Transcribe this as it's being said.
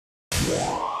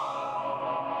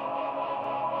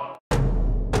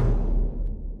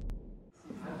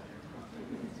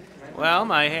Well,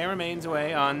 my hair remains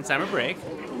away on summer break.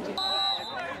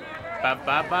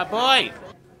 Boy!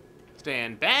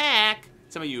 Stand back!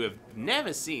 Some of you have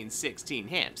never seen 16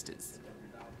 hamsters.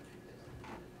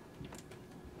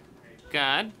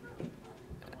 God.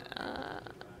 And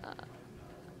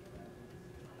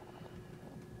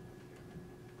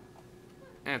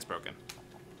it's broken.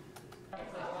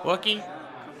 Wookie?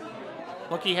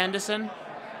 Wookie Henderson?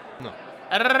 No.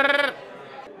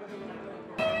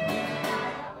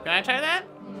 Can I try that?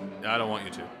 I don't want you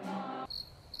to.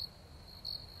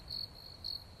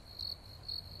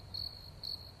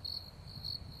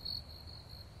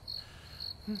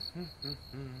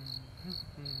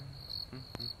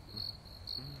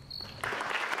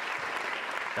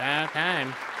 About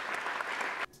time.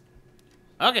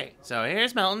 Okay, so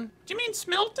here's Milton. Do you mean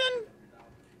Smilton?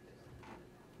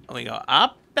 And we go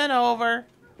up and over,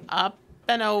 up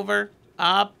and over,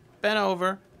 up and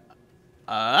over,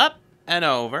 up and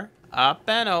over, up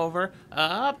and over,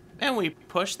 up, and we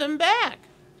push them back.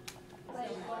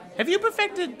 Have you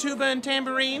perfected tuba and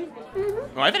tambourine?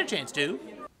 Mm-hmm. Oh, I've had a chance to.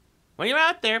 When you're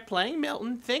out there playing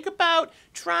Milton, think about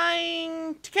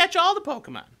trying to catch all the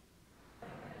Pokemon.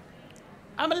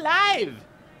 I'm alive!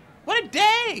 What a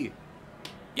day!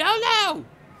 YOLO!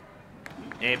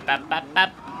 Hey, bop, bop,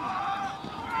 bop.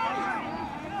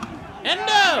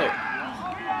 Endo!